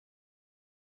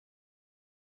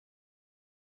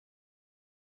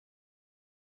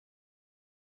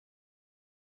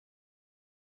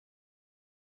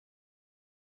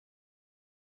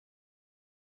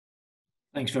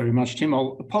Thanks very much, Tim.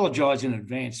 I'll apologise in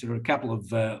advance. There are a couple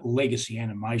of legacy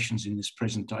animations in this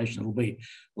presentation. It'll be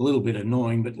a little bit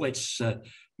annoying, but let's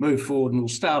move forward and we'll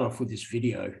start off with this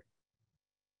video.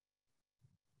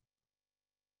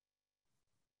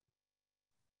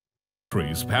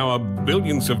 Batteries power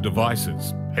billions of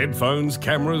devices, headphones,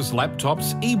 cameras,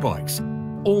 laptops, e-bikes,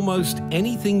 almost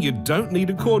anything you don't need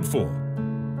a cord for.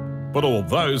 But all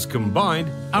those combined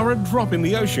are a drop in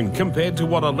the ocean compared to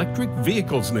what electric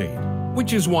vehicles need,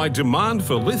 which is why demand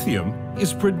for lithium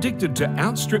is predicted to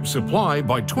outstrip supply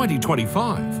by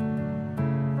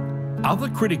 2025. Other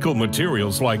critical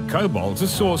materials like cobalt are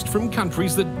sourced from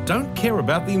countries that don't care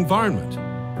about the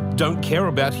environment, don't care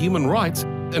about human rights,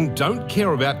 and don't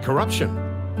care about corruption,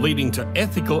 leading to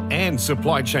ethical and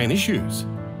supply chain issues.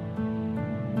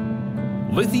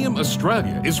 Lithium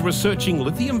Australia is researching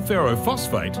lithium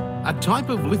ferrophosphate, a type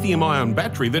of lithium-ion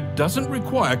battery that doesn't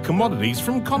require commodities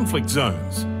from conflict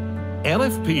zones.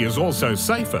 LFP is also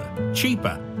safer,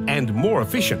 cheaper, and more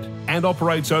efficient, and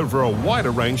operates over a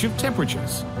wider range of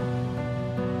temperatures.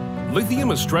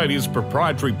 Lithium Australia's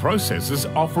proprietary processes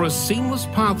offer a seamless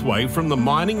pathway from the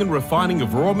mining and refining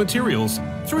of raw materials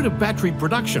through to battery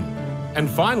production, and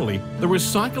finally, the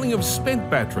recycling of spent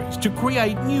batteries to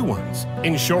create new ones,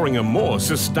 ensuring a more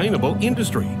sustainable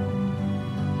industry.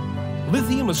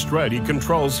 Lithium Australia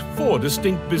controls 4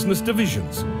 distinct business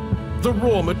divisions. The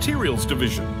Raw Materials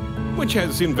Division, which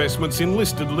has investments in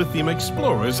listed lithium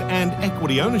explorers and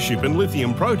equity ownership in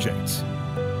lithium projects.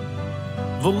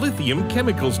 The Lithium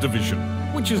Chemicals Division,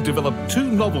 which has developed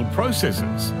 2 novel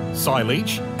processes,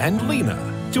 Silage and Lena,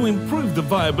 to improve the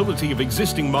viability of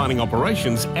existing mining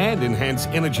operations and enhance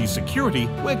energy security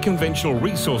where conventional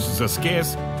resources are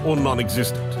scarce or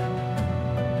non-existent.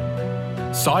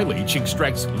 Silage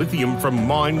extracts lithium from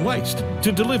mine waste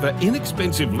to deliver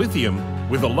inexpensive lithium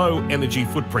with a low energy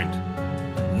footprint.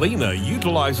 Lena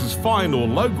utilises fine or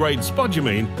low-grade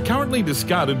spodumene currently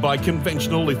discarded by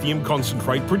conventional lithium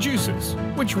concentrate producers,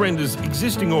 which renders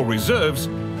existing ore reserves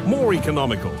more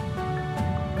economical.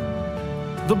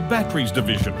 The Batteries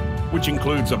Division, which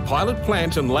includes a pilot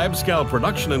plant and lab-scale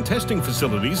production and testing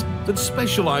facilities that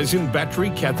specialise in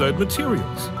battery cathode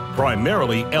materials,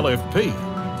 primarily LFP.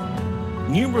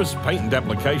 Numerous patent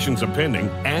applications are pending,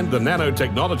 and the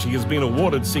nanotechnology has been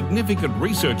awarded significant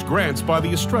research grants by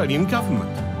the Australian government.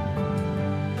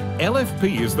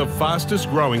 LFP is the fastest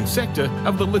growing sector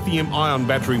of the lithium-ion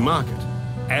battery market,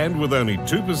 and with only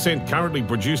 2% currently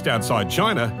produced outside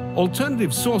China,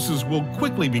 alternative sources will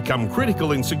quickly become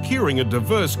critical in securing a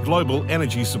diverse global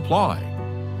energy supply.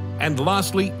 And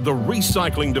lastly, the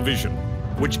Recycling Division,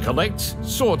 which collects,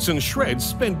 sorts and shreds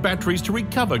spent batteries to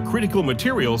recover critical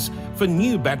materials for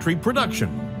new battery production.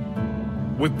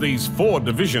 With these 4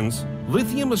 divisions,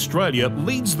 Lithium Australia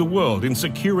leads the world in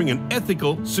securing an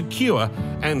ethical, secure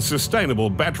and sustainable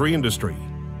battery industry.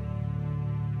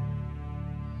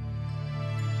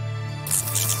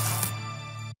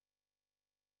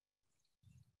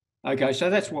 Okay, so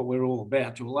that's what we're all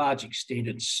about. To a large extent,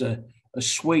 it's a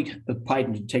suite of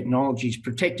patented technologies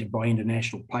protected by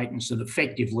international patents that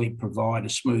effectively provide a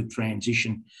smooth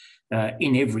transition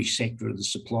in every sector of the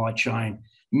supply chain,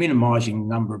 minimising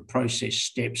the number of process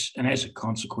steps and, as a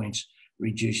consequence,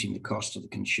 reducing the cost to the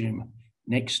consumer.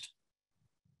 Next.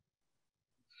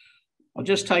 I'll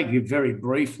just take you very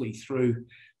briefly through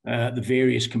the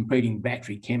various competing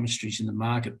battery chemistries in the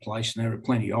marketplace, and there are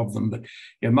plenty of them, but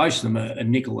most of them are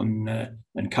nickel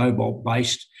and cobalt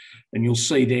based. And you'll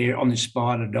see there on this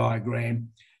spider diagram,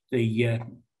 the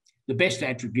best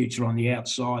attributes are on the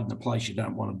outside, and the place you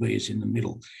don't want to be is in the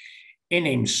middle.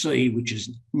 NMC, which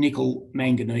is nickel,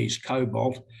 manganese,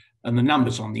 cobalt, and the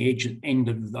numbers on the end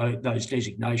of those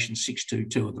designations,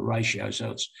 6:2 are the ratio.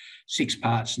 So it's 6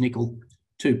 parts nickel,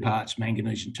 2 parts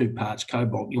manganese and 2 parts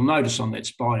cobalt. You'll notice on that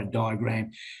spider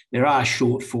diagram, there are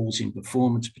shortfalls in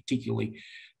performance, particularly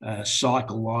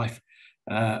cycle life,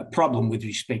 a problem with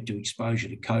respect to exposure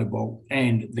to cobalt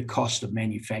and the cost of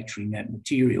manufacturing that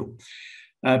material.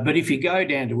 But if you go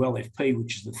down to LFP,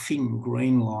 which is the thin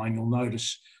green line, you'll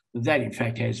notice that in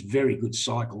fact has very good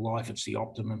cycle life. It's the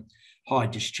optimum, high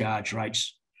discharge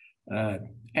rates,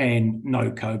 and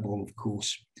no cobalt, of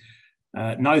course.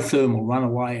 No thermal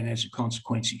runaway, and as a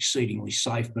consequence, exceedingly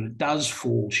safe, but it does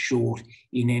fall short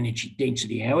in energy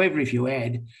density. However, if you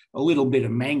add a little bit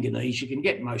of manganese, you can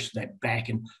get most of that back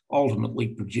and ultimately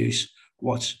produce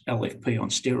what's LFP on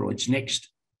steroids. Next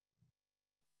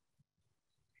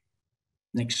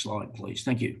slide, please.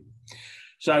 Thank you.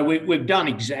 So we've done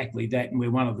exactly that, and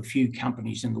we're one of the few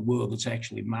companies in the world that's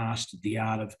actually mastered the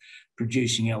art of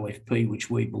producing LFP, which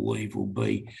we believe will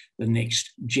be the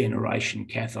next generation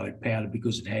cathode powder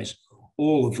because it has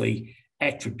all of the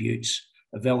attributes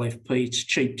of LFP. It's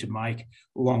cheap to make,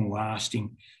 long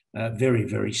lasting, very,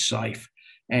 very safe,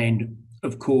 and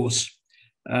of course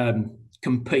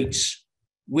competes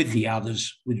with the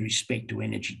others with respect to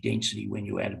energy density when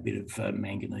you add a bit of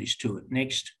manganese to it.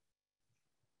 Next.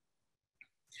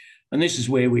 And this is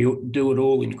where we do it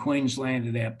all in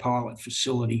Queensland at our pilot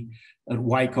facility at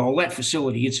WACO. That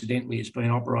facility, incidentally, has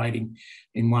been operating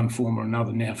in one form or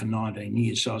another now for 19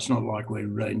 years. So it's not like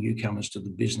we're newcomers to the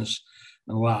business.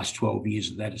 And the last 12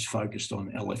 years of that is focused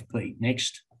on LFP.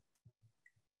 Next.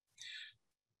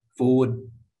 Forward.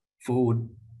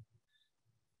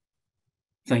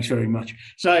 Thanks very much.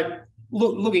 So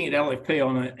looking at LFP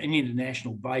on an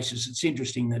international basis, it's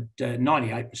interesting that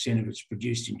 98% of it's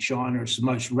produced in China. It's the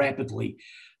most rapidly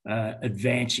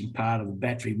advancing part of the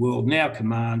battery world, now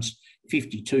commands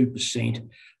 52%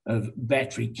 of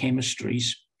battery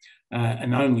chemistries,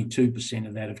 and only 2%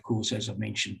 of that, of course, as I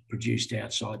mentioned, produced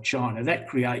outside China. That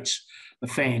creates a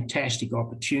fantastic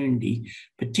opportunity,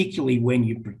 particularly when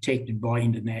you're protected by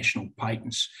international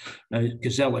patents,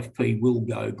 because LFP will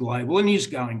go global and is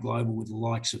going global with the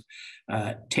likes of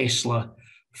Tesla,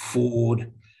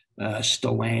 Ford,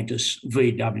 Stellantis,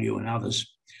 VW and others.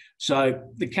 So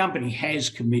the company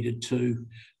has committed to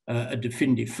a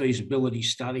definitive feasibility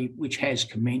study, which has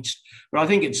commenced. But I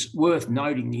think it's worth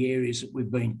noting the areas that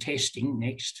we've been testing.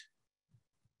 Next.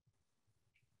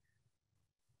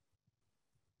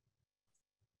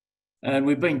 And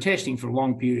we've been testing for a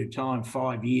long period of time,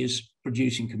 5 years,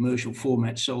 producing commercial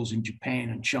format cells in Japan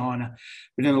and China.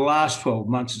 But in the last 12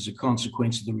 months, as a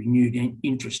consequence of the renewed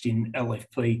interest in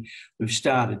LFP, we've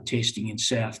started testing in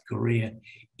South Korea,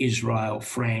 Israel,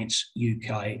 France,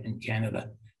 UK and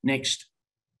Canada. Next.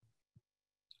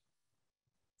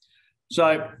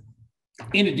 So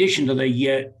in addition to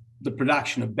the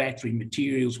production of battery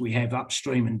materials, we have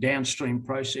upstream and downstream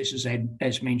processes,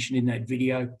 as mentioned in that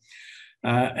video.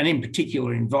 And in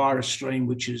particular, EnviroStream,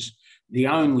 which is the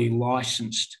only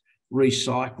licensed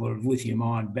recycler of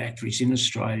lithium-ion batteries in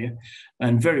Australia,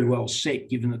 and very well set,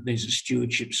 given that there's a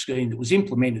stewardship scheme that was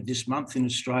implemented this month in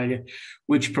Australia,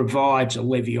 which provides a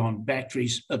levy on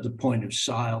batteries at the point of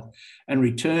sale and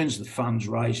returns the funds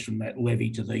raised from that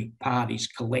levy to the parties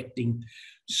collecting,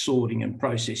 sorting and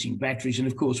processing batteries. And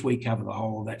of course, we cover the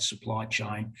whole of that supply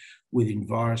chain with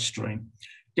EnviroStream.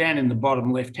 Down in the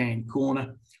bottom left-hand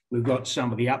corner, we've got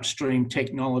some of the upstream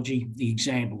technology. The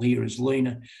example here is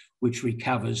Lena, which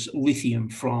recovers lithium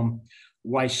from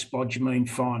waste spodumene,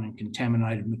 fine and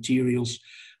contaminated materials,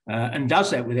 and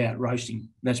does that without roasting.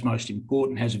 That's most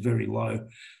important, has a very low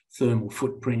thermal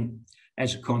footprint.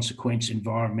 As a consequence,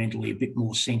 environmentally a bit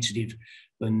more sensitive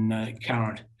than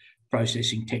current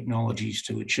processing technologies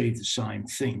to achieve the same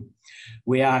thing.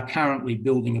 We are currently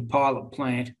building a pilot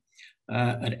plant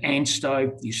at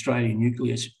ANSTO, the Australian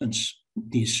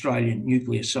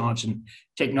Nuclear Science and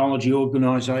Technology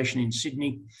Organisation in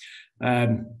Sydney.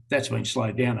 That's been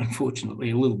slowed down,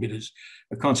 unfortunately, a little bit as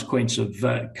a consequence of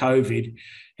COVID.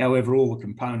 However, all the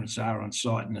components are on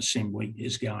site and assembly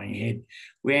is going ahead.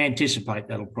 We anticipate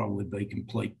that'll probably be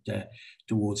complete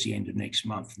towards the end of next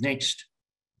month. Next.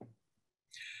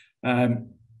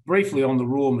 Briefly on the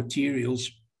raw materials,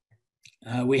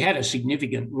 we had a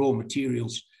significant raw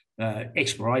materials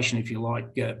exploration, if you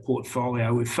like,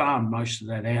 portfolio. We've farmed most of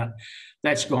that out.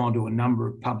 That's gone to a number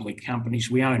of public companies.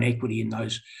 We own equity in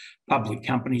those public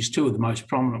companies, two of the most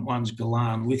prominent ones,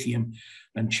 Galan Lithium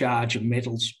and Charger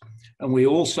Metals. And we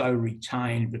also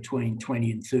retain between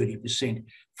 20 and 30%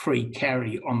 free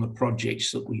carry on the projects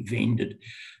that we vended.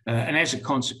 And as a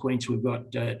consequence, we've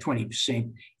got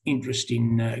 20% interest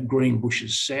in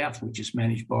Greenbushes South, which is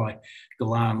managed by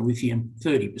Galan Lithium,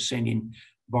 30% in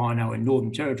Bino in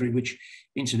Northern Territory, which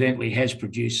incidentally has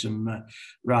produced some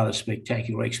rather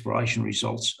spectacular exploration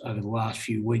results over the last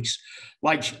few weeks.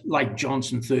 Lake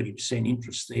Johnson, 30%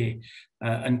 interest there.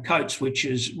 And Coates, which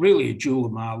is really a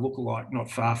Julimar lookalike, not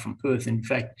far from Perth. In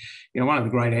fact, one of the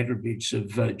great attributes of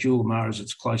Julimar is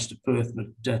it's close to Perth,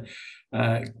 but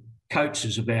Coates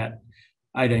is about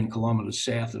 18 kilometres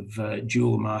south of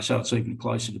Julimar, so it's even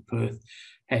closer to Perth,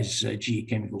 has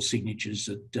geochemical signatures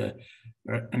that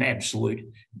are an absolute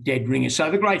dead ringer. So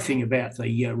the great thing about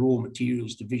the raw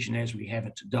materials division as we have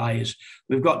it today is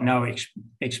we've got no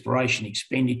exploration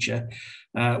expenditure.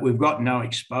 We've got no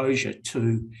exposure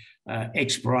to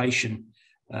exploration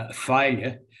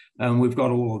failure. We've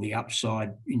got all of the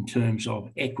upside in terms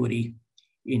of equity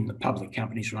in the public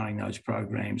companies running those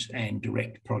programs and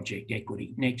direct project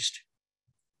equity. Next.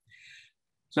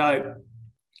 So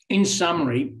in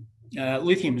summary,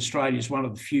 Lithium Australia is one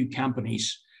of the few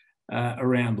companies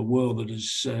around the world that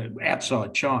is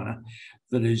outside China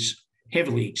that is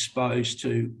heavily exposed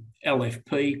to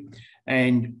LFP,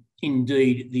 and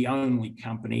indeed the only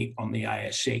company on the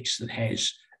ASX that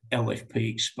has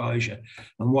LFP exposure.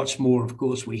 And what's more, of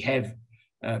course, we have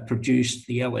produced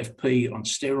the LFP on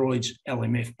steroids,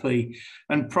 LMFP,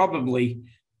 and probably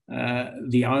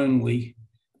the only,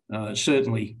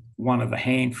 certainly one of a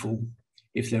handful,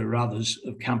 if there are others,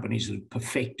 of companies that have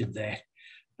perfected that,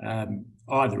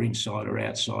 either inside or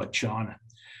outside China.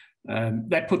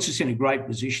 That puts us in a great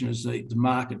position as the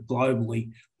market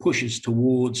globally pushes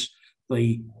towards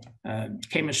the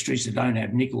chemistries that don't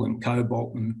have nickel and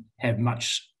cobalt and have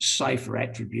much safer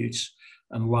attributes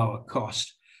and lower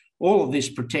cost. All of this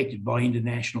protected by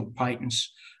international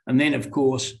patents. And then, of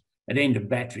course, at end of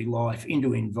battery life, into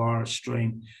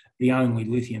EnviroStream, the only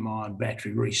lithium-ion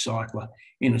battery recycler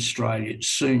in Australia,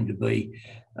 soon to be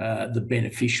the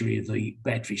beneficiary of the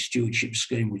Battery Stewardship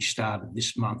Scheme, which started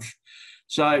this month.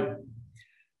 So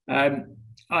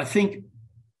I think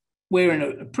we're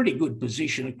in a pretty good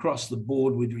position across the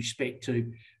board with respect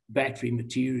to battery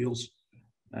materials.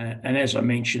 And as I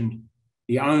mentioned,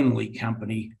 the only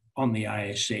company on the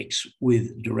ASX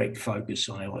with direct focus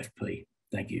on LFP.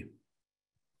 Thank you.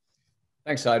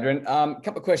 Thanks, Adrian. A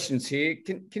couple of questions here.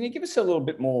 Can you give us a little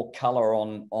bit more colour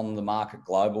on the market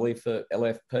globally for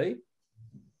LFP?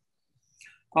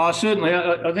 Certainly.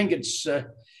 I think it's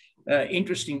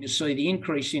interesting to see the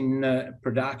increase in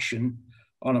production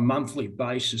on a monthly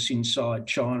basis inside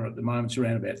China at the moment is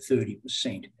around about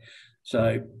 30%.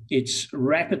 So it's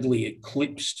rapidly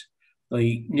eclipsed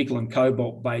the nickel and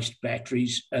cobalt based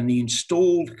batteries, and the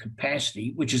installed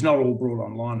capacity, which is not all brought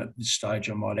online at this stage,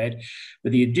 I might add,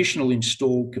 but the additional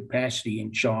installed capacity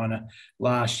in China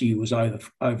last year was over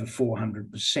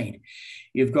 400%.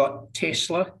 You've got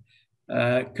Tesla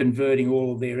converting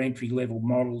all of their entry-level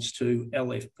models to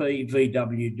LFP,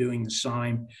 VW doing the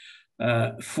same,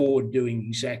 Ford doing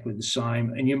exactly the same.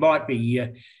 And you might be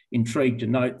intrigued to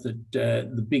note that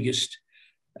the biggest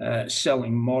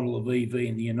selling model of EV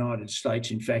in the United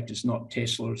States, in fact, is not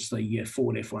Tesla, it's the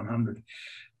Ford F100,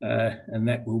 and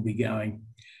that will be going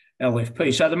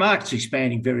LFP. So the market's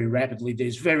expanding very rapidly.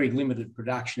 There's very limited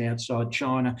production outside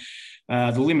China.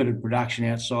 The limited production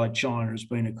outside China has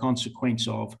been a consequence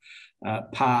of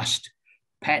past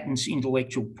patents,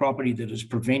 intellectual property that has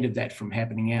prevented that from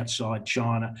happening outside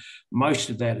China. Most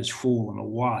of that has fallen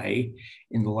away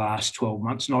in the last 12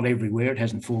 months, not everywhere. It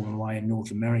hasn't fallen away in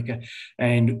North America.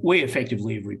 And we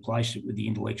effectively have replaced it with the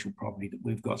intellectual property that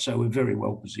we've got. So we're very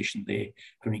well positioned there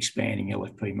for an expanding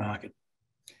LFP market.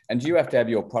 And do you have to have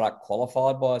your product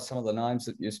qualified by some of the names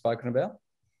that you've spoken about?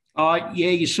 Yeah,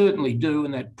 you certainly do.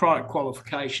 And that product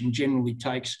qualification generally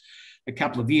takes a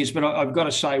couple of years, but I've got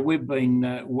to say we've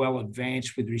been well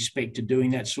advanced with respect to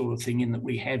doing that sort of thing, in that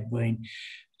we have been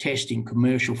testing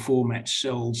commercial format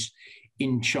cells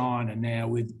in China now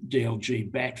with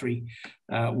DLG Battery,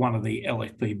 one of the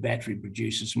LFP battery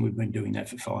producers, and we've been doing that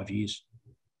for 5 years.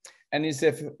 And is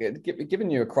there,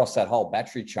 given you across that whole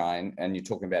battery chain and you're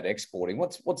talking about exporting,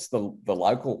 what's the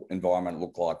local environment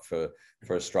look like for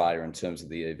Australia in terms of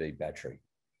the EV battery?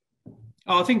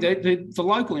 I think that the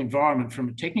local environment from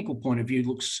a technical point of view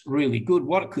looks really good.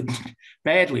 What it could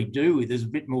badly do with is a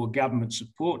bit more government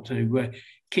support to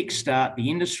kickstart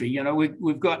the industry. You know,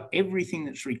 we've got everything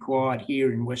that's required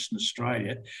here in Western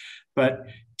Australia, but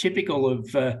typical of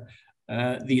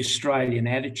the Australian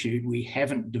attitude, we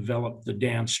haven't developed the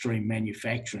downstream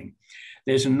manufacturing.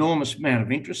 There's an enormous amount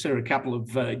of interest. There are a couple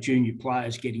of junior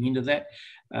players getting into that,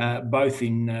 both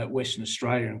in Western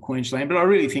Australia and Queensland, but I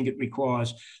really think it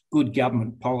requires good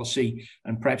government policy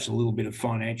and perhaps a little bit of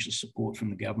financial support from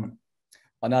the government.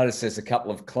 I notice there's a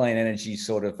couple of clean energy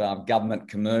sort of government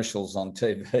commercials on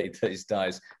TV these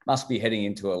days. Must be heading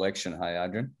into election, hey,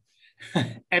 Adrian?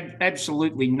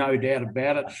 Absolutely, no doubt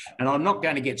about it. And I'm not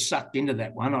going to get sucked into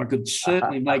that one. I could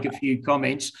certainly make a few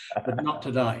comments, but not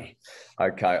today.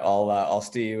 Okay, I'll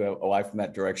steer you away from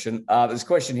that direction. There's a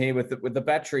question here with the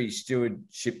Battery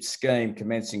Stewardship Scheme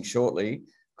commencing shortly.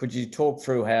 Could you talk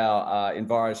through how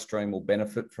EnviroStream will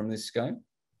benefit from this scheme?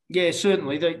 Yeah,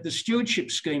 certainly. The stewardship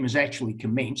scheme has actually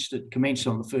commenced. It commenced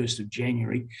on the 1st of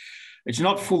January. It's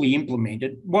not fully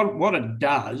implemented. What it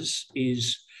does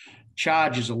is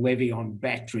charges a levy on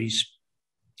batteries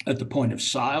at the point of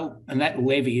sale. And that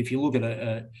levy, if you look at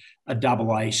a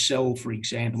AA cell, for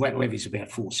example, that levy is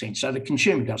about 4 cents. So the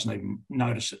consumer doesn't even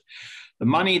notice it. The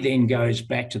money then goes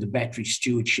back to the Battery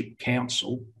Stewardship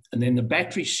Council, and then the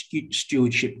Battery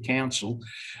Stewardship Council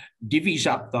divvies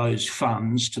up those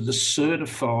funds to the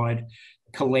certified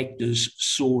collectors,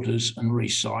 sorters and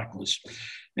recyclers.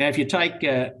 Now, if you take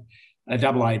a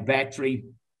AA battery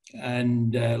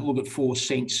and look at 4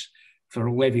 cents for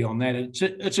a levy on that,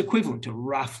 it's equivalent to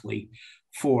roughly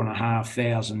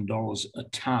 $4,500 a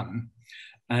tonne.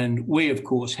 And we, of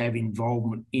course, have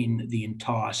involvement in the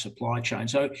entire supply chain.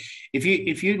 So if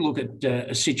you look at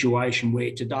a situation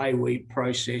where today we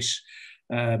process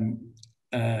a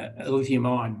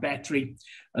lithium-ion battery,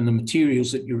 and the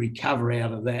materials that you recover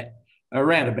out of that are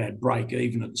around about break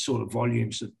even at the sort of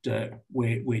volumes that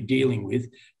we're dealing with.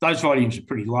 Those volumes are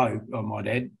pretty low, I might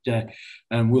add,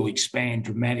 and will expand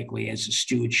dramatically as the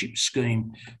stewardship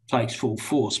scheme takes full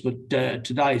force. But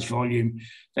today's volume,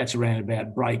 that's around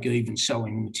about break even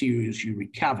selling the materials you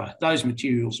recover. Those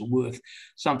materials are worth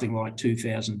something like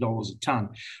 $2,000 a tonne.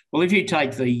 Well, if you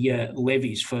take the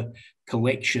levies for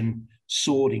collection,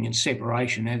 sorting and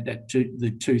separation, add that to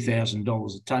the $2,000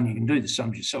 a tonne, you can do the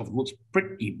sums yourself. It looks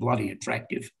pretty bloody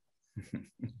attractive.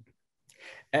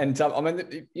 And I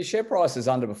mean, your share price has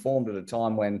underperformed at a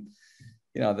time when,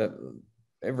 you know,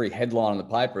 every headline in the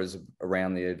paper is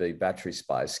around the EV battery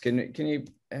space.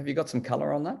 Have you got some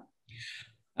colour on that?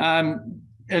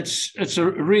 It's a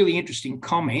really interesting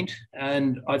comment,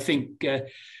 and I think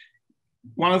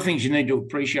one of the things you need to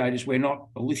appreciate is we're not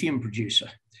a lithium producer.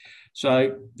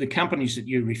 So the companies that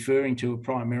you're referring to are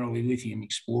primarily lithium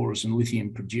explorers and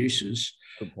lithium producers.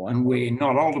 Good point. And where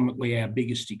not ultimately our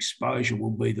biggest exposure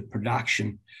will be the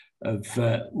production of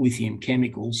lithium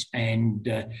chemicals and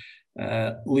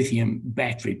lithium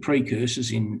battery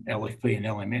precursors in LFP and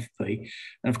LMFP.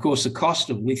 And of course, the cost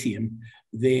of lithium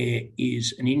there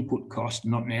is an input cost,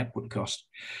 not an output cost.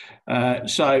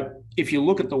 So if you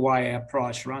look at the way our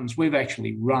price runs, we've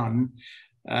actually run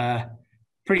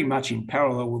pretty much in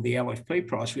parallel with the LFP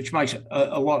price, which makes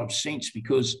a lot of sense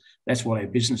because that's what our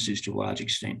business is to a large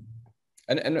extent.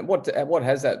 And what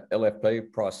has that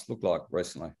LFP price looked like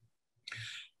recently?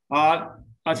 I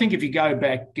think if you go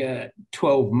back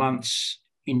 12 months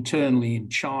internally in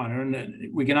China,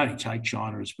 and we can only take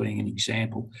China as being an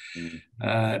example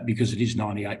because it is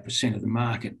 98% of the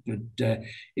market. But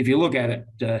if you look at it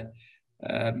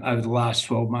over the last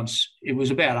 12 months, it was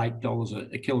about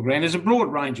 $8 a kilogram. There's a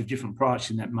broad range of different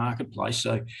prices in that marketplace.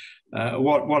 So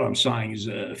what I'm saying is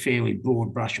a fairly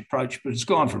broad brush approach, but it's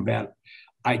gone from about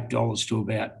 $8 to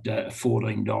about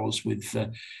 $14 with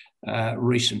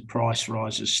recent price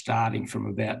rises starting from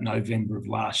about November of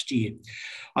last year.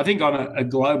 I think on a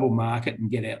global market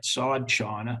and get outside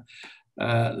China,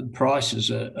 the prices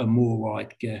are more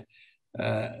like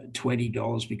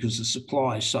 $20 because the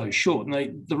supply is so short.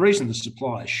 And the reason the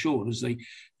supply is short is the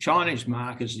Chinese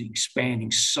market is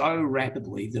expanding so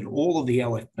rapidly that all of the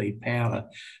LFP powder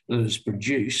that is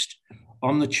produced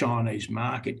on the Chinese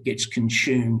market gets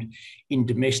consumed in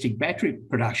domestic battery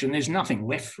production. There's nothing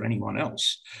left for anyone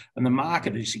else. And the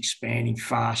market is expanding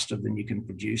faster than you can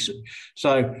produce it.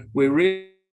 So we're really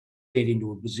get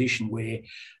into a position where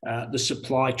the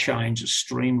supply chains are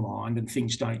streamlined and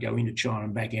things don't go into China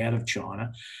and back out of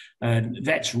China. And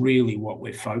that's really what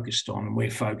we're focused on. And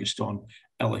we're focused on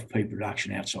LFP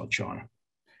production outside China.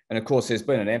 And of course, there's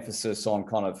been an emphasis on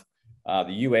kind of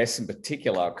the US in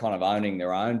particular kind of owning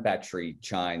their own battery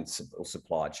chains or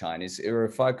supply chain. Is there a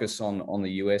focus on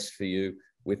the US for you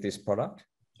with this product?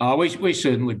 We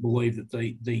certainly believe that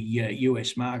the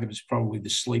US market is probably the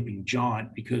sleeping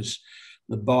giant because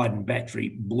the Biden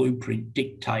battery blueprint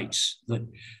dictates that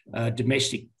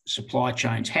domestic supply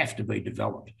chains have to be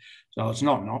developed. So it's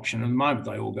not an option. At the moment,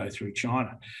 they all go through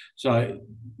China. So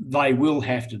they will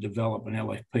have to develop an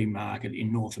LFP market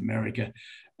in North America.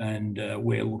 And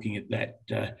we're looking at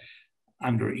that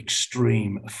under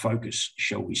extreme focus,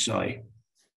 shall we say.